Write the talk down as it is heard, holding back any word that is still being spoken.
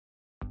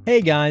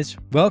Hey guys,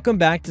 welcome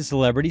back to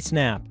Celebrity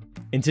Snap.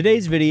 In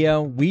today's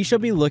video, we shall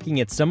be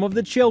looking at some of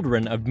the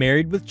children of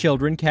Married with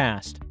Children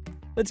cast.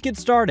 Let's get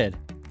started.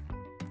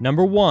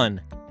 Number 1.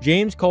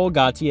 James Cole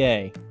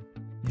Gauthier.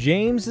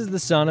 James is the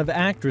son of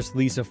actress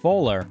Lisa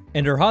Fuller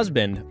and her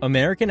husband,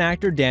 American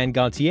actor Dan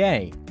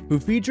Gauthier, who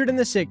featured in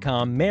the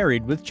sitcom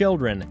Married with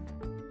Children.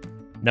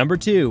 Number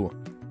 2.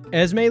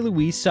 Esme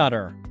Louise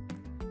Sutter.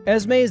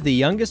 Esme is the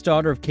youngest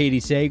daughter of Katie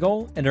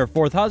Sagal and her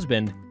fourth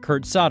husband,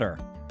 Kurt Sutter.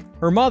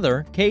 Her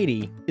mother,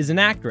 Katie, is an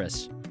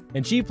actress,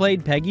 and she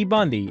played Peggy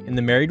Bundy in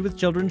the Married with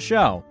Children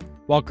show,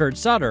 while Kurt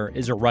Sutter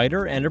is a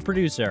writer and a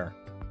producer.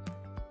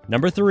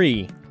 Number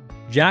 3.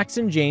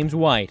 Jackson James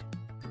White.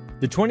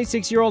 The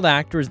 26-year-old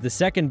actor is the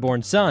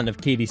second-born son of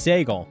Katie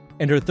Sagal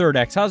and her third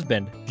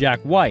ex-husband, Jack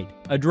White,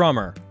 a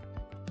drummer.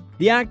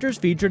 The actors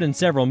featured in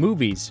several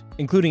movies,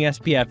 including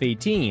SPF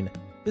 18,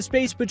 The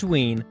Space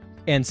Between,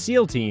 and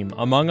SEAL Team,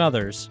 among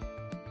others.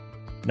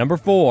 Number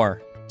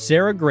 4.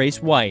 Sarah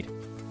Grace White.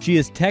 She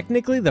is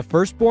technically the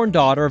firstborn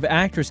daughter of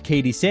actress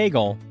Katie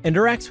Sagal and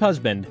her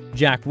ex-husband,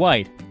 Jack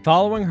White,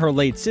 following her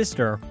late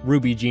sister,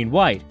 Ruby Jean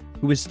White,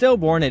 who was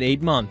stillborn at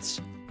 8 months.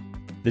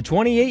 The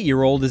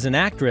 28-year-old is an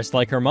actress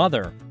like her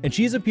mother, and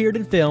she's appeared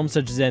in films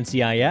such as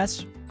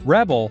NCIS,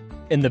 Rebel,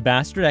 and The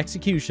Bastard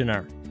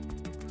Executioner.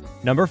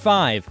 Number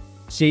 5.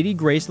 Sadie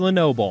Grace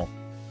Lenoble.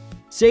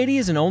 Sadie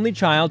is an only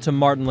child to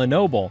Martin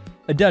Lenoble,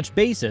 a Dutch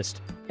bassist,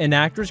 and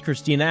actress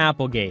Christina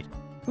Applegate,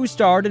 who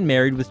starred in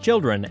Married with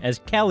Children as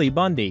Kelly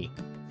Bundy.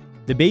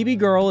 The baby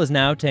girl is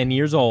now 10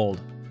 years old.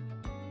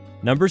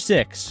 Number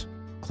 6.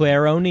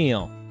 Claire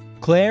O'Neill.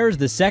 Claire is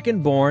the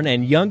second-born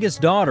and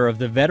youngest daughter of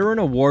the veteran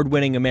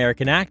award-winning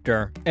American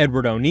actor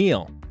Edward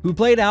O'Neill, who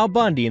played Al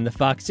Bundy in the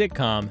Fox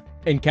sitcom,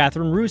 and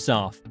Catherine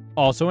Rusoff,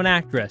 also an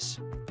actress.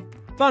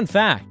 Fun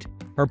fact,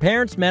 her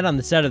parents met on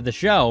the set of the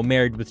show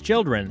Married with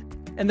Children,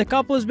 and the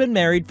couple has been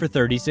married for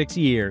 36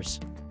 years.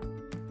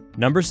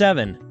 Number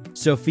 7.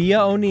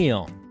 Sophia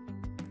O'Neill.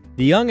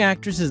 The young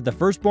actress is the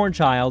firstborn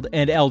child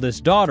and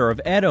eldest daughter of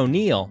Ed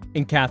O'Neill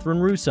and Catherine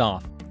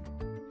Rusoff.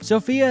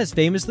 Sophia has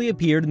famously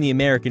appeared in the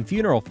American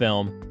Funeral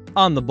film,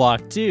 On the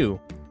Block 2,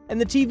 and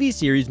the TV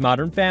series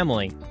Modern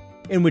Family,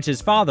 in which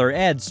his father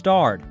Ed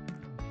starred.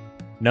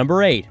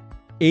 Number 8.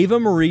 Ava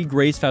Marie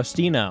Grace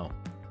Faustino.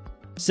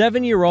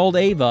 7-year-old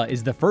Ava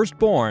is the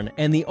firstborn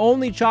and the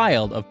only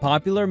child of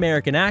popular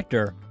American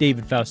actor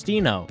David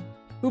Faustino,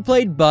 who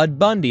played Bud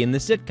Bundy in the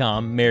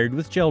sitcom Married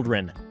with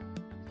Children.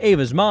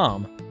 Ava's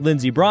mom,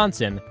 Lindsay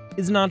Bronson,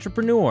 is an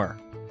entrepreneur.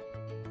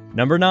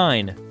 Number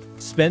 9.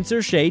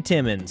 Spencer Shea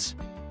Timmons.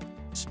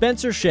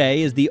 Spencer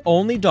Shea is the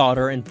only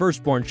daughter and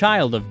firstborn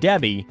child of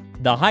Debbie,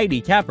 the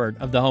Heidi Keppert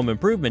of the Home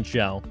Improvement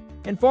show,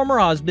 and former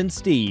husband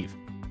Steve.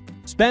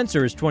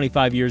 Spencer is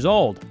 25 years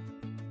old.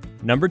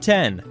 Number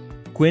 10.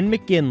 Quinn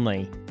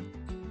McGinley.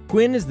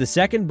 Quinn is the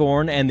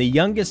second-born and the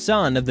youngest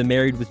son of the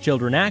Married with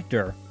Children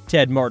actor,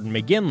 Ted Martin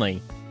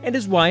McGinley, and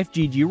his wife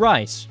Gigi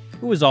Rice,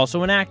 who is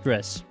also an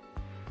actress.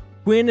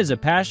 Quinn is a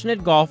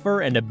passionate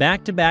golfer and a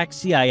back-to-back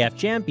CIF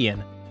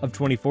champion of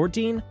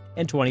 2014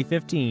 and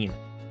 2015.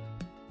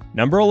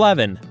 Number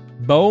 11.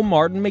 Bo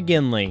Martin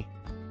McGinley.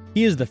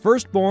 He is the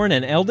firstborn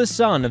and eldest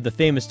son of the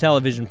famous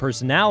television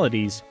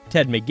personalities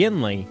Ted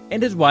McGinley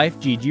and his wife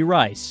Gigi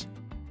Rice.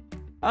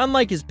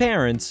 Unlike his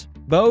parents,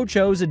 Bo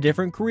chose a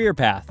different career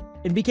path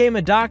and became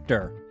a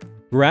doctor,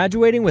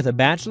 graduating with a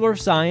Bachelor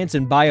of Science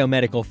in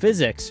Biomedical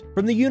Physics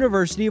from the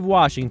University of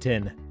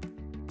Washington.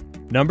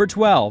 Number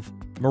 12.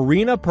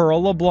 Marina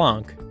Pearl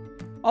LeBlanc.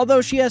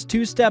 Although she has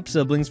 2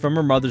 step-siblings from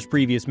her mother's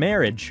previous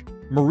marriage,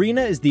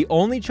 Marina is the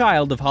only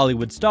child of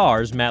Hollywood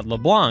stars Matt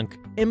LeBlanc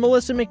and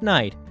Melissa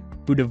McKnight,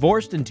 who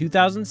divorced in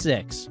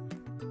 2006.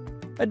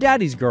 A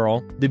daddy's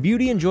girl, the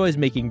beauty enjoys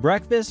making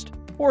breakfast,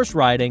 horse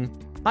riding,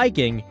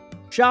 hiking,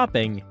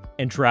 shopping,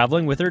 and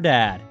traveling with her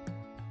dad.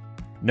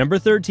 Number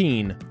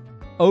 13.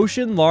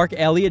 Ocean Lark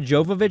Elliot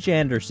Jovovich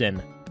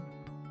Anderson.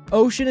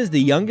 Ocean is the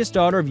youngest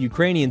daughter of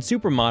Ukrainian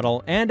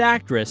supermodel and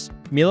actress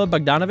Mila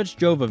Bogdanovich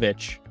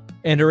Jovovich,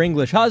 and her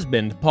English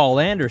husband, Paul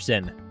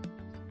Anderson.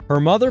 Her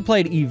mother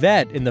played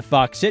Yvette in the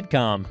Fox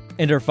sitcom,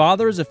 and her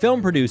father is a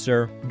film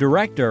producer,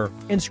 director,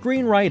 and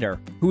screenwriter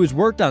who has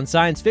worked on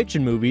science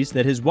fiction movies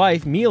that his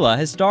wife Mila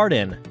has starred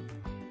in.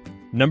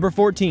 Number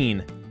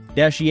 14.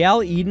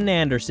 Dashiell Eden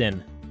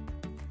Anderson.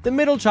 The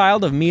middle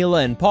child of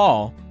Mila and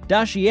Paul,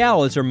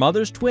 Dashiell is her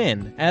mother's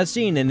twin, as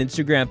seen in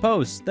Instagram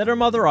posts that her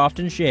mother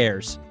often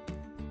shares.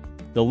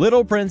 The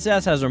little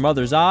princess has her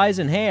mother's eyes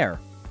and hair,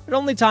 but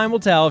only time will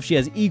tell if she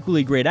has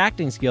equally great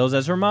acting skills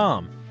as her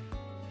mom.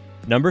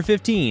 Number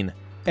 15.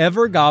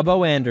 Ever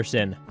Gabo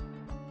Anderson.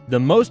 The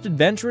most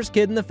adventurous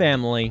kid in the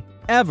family,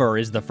 Ever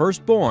is the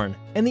firstborn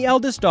and the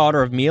eldest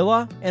daughter of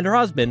Mila and her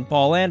husband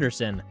Paul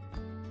Anderson.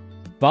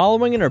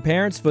 Following in her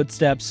parents'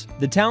 footsteps,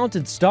 the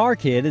talented Star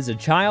Kid is a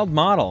child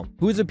model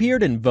who has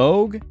appeared in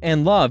Vogue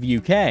and Love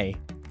UK.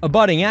 A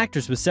budding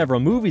actress with several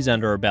movies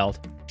under her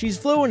belt, she's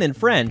fluent in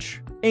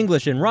French,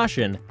 English and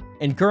Russian,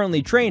 and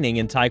currently training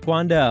in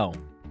Taekwondo.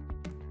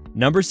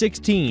 Number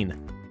 16.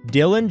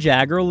 Dylan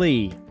Jagger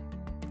Lee.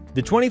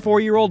 The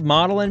 24-year-old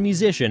model and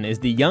musician is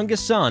the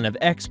youngest son of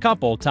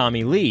ex-couple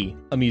Tommy Lee,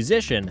 a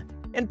musician,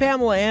 and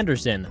Pamela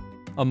Anderson,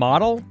 a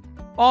model,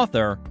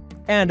 author,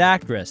 and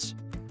actress,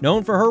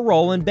 known for her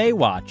role in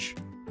Baywatch.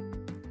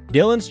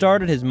 Dylan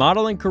started his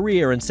modeling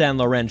career in Saint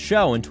Laurent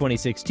show in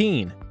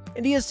 2016,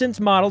 and he has since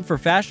modeled for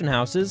fashion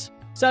houses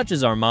such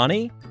as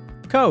Armani,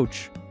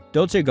 Coach,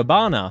 Dolce &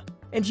 Gabbana,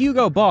 and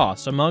Hugo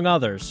Boss, among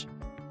others.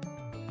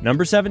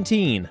 Number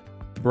 17.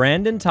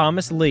 Brandon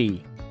Thomas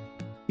Lee.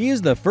 He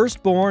is the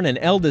firstborn and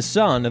eldest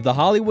son of the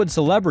Hollywood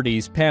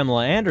celebrities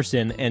Pamela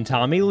Anderson and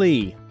Tommy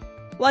Lee.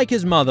 Like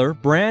his mother,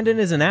 Brandon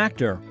is an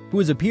actor who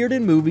has appeared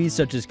in movies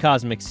such as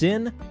Cosmic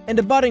Sin and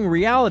a budding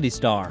reality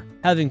star,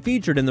 having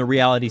featured in the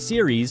reality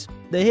series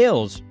The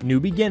Hills: New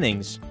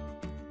Beginnings,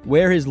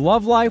 where his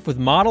love life with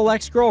model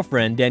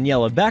ex-girlfriend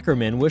Daniela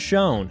Beckerman was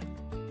shown.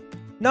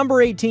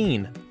 Number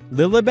 18.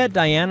 Lilibet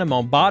Diana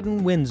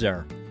Mountbatten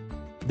Windsor.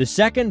 The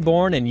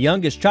second-born and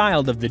youngest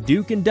child of the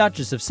Duke and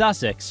Duchess of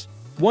Sussex,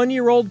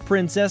 1-year-old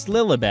Princess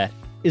Lilibet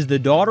is the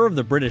daughter of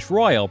the British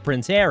royal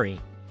Prince Harry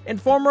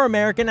and former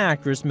American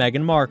actress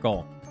Meghan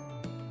Markle.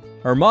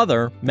 Her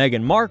mother,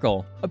 Meghan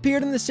Markle,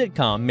 appeared in the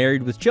sitcom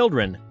Married with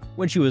Children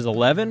when she was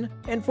 11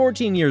 and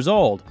 14 years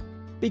old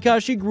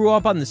because she grew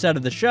up on the set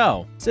of the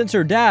show since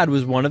her dad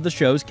was one of the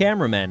show's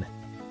cameramen.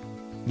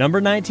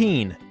 Number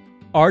 19.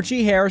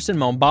 Archie Harrison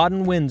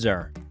Mountbatten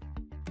Windsor.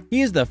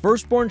 He is the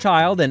firstborn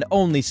child and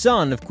only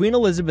son of Queen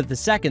Elizabeth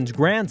II's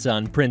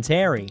grandson, Prince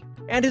Harry,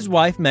 and his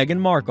wife Meghan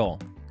Markle,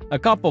 a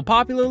couple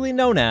popularly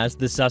known as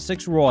the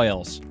Sussex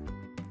Royals.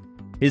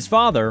 His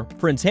father,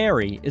 Prince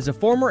Harry, is a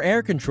former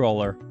air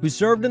controller who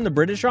served in the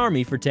British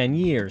Army for 10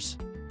 years.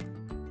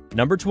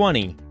 Number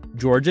 20.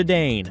 Georgia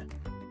Dane.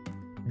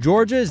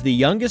 Georgia is the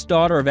youngest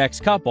daughter of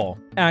ex-couple,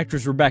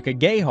 actress Rebecca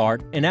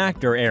Gayheart and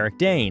actor Eric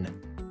Dane,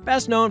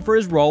 best known for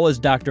his role as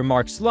Dr.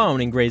 Mark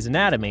Sloan in Grey's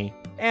Anatomy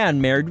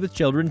and Married with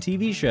Children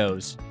TV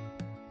shows.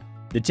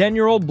 The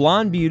 10-year-old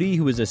blonde beauty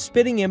who is a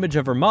spitting image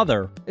of her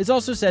mother is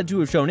also said to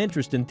have shown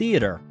interest in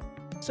theater,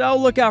 so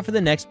look out for the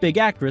next big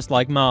actress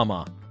like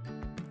Mama.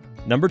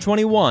 Number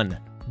 21.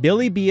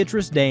 Billie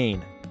Beatrice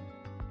Dane.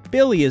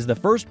 Billie is the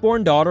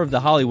firstborn daughter of the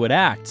Hollywood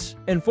acts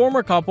and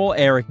former couple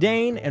Eric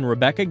Dane and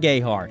Rebecca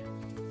Gayheart.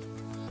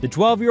 The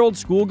 12-year-old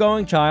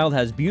school-going child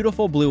has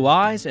beautiful blue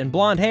eyes and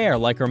blonde hair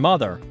like her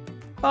mother,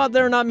 but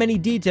there are not many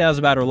details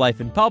about her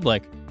life in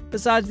public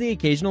besides the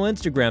occasional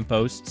Instagram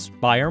posts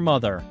by her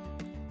mother.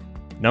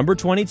 Number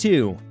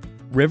 22.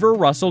 River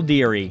Russell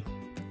Deary.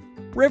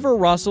 River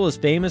Russell is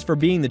famous for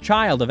being the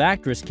child of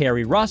actress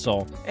Kerry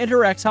Russell and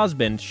her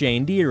ex-husband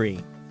Shane Deary,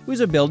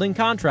 who's a building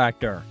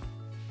contractor.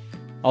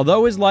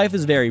 Although his life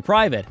is very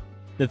private,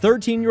 the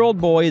 13-year-old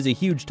boy is a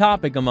huge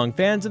topic among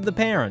fans of the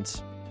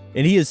parents,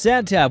 and he is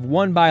said to have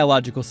one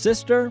biological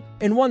sister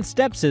and one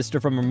stepsister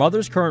from her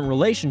mother's current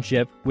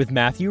relationship with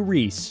Matthew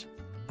Rhys.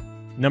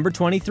 Number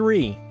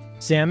 23.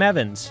 Sam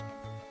Evans.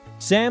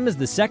 Sam is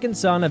the second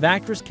son of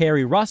actress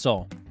Kerry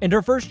Russell and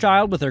her first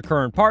child with her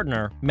current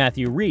partner,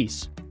 Matthew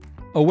Rhys,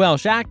 a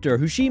Welsh actor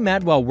who she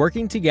met while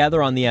working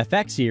together on the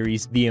FX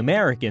series The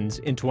Americans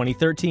in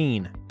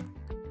 2013.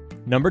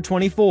 Number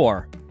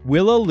 24.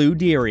 Willa Lou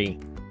Deary.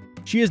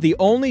 She is the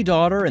only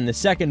daughter and the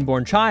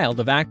second-born child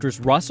of actress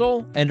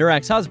Russell and her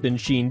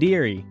ex-husband Sheen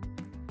Deary.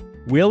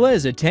 Willa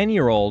is a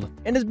 10-year-old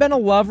and has been a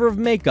lover of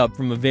makeup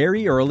from a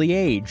very early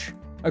age,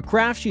 a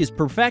craft she is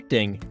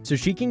perfecting so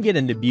she can get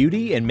into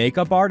beauty and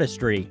makeup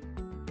artistry.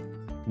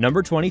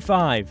 Number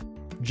 25.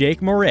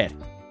 Jake Morit.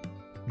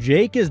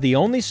 Jake is the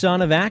only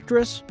son of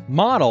actress,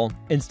 model,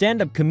 and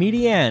stand-up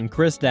comedian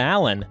Krista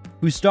Allen,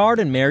 who starred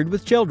in Married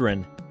with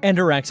Children, and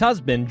her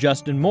ex-husband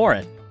Justin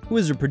Morit, who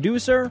is a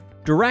producer,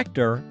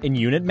 director, and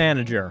unit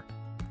manager.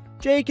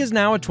 Jake is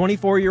now a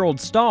 24-year-old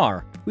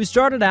star who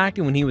started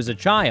acting when he was a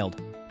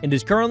child and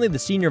is currently the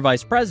senior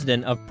vice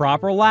president of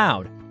Proper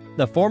Loud,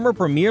 the former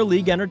Premier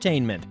League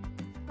Entertainment.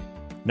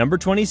 Number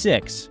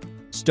 26.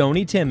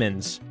 Stoney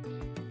Timmins.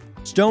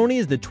 Stoney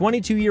is the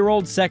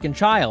 22-year-old second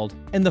child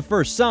and the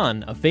first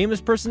son of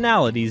famous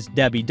personalities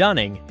Debbie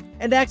Dunning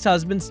and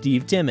ex-husband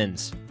Steve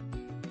Timmins.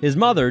 His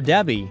mother,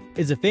 Debbie,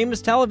 is a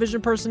famous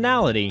television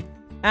personality,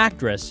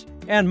 actress,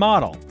 and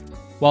model,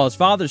 while his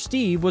father,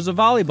 Steve, was a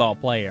volleyball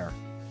player.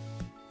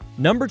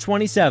 Number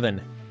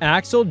 27.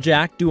 Axel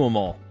Jack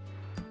Duhamel.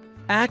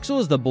 Axel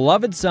is the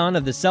beloved son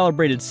of the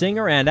celebrated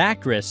singer and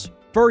actress,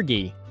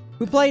 Fergie,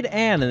 who played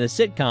Anne in the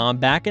sitcom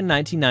back in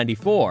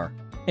 1994,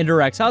 and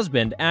her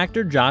ex-husband,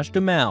 actor Josh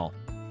Duhamel.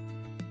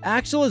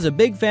 Axel is a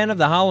big fan of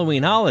the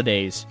Halloween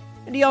holidays,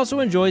 and he also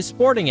enjoys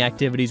sporting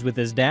activities with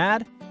his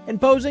dad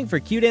and posing for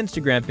cute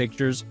Instagram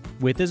pictures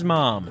with his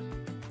mom.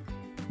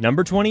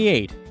 Number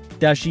 28.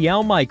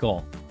 Dashiell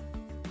Michael.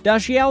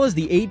 Dashiell is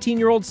the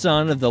 18-year-old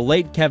son of the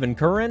late Kevin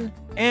Curran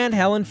and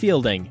Helen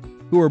Fielding,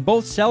 who are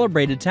both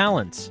celebrated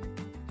talents.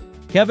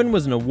 Kevin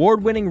was an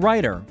award-winning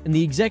writer and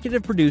the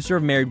executive producer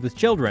of Married with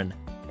Children,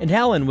 and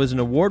Helen was an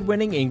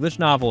award-winning English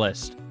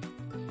novelist.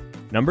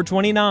 Number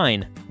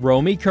 29.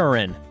 Romy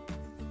Curran.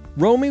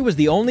 Romy was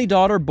the only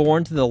daughter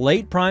born to the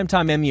late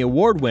Primetime Emmy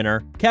Award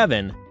winner,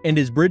 Kevin, and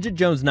his Bridget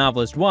Jones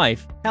novelist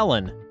wife,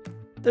 Helen,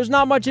 There's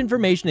not much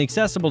information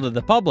accessible to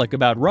the public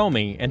about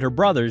Romy and her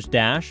brothers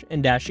Dash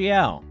and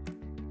Dashiell.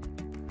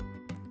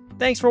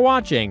 Thanks for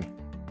watching.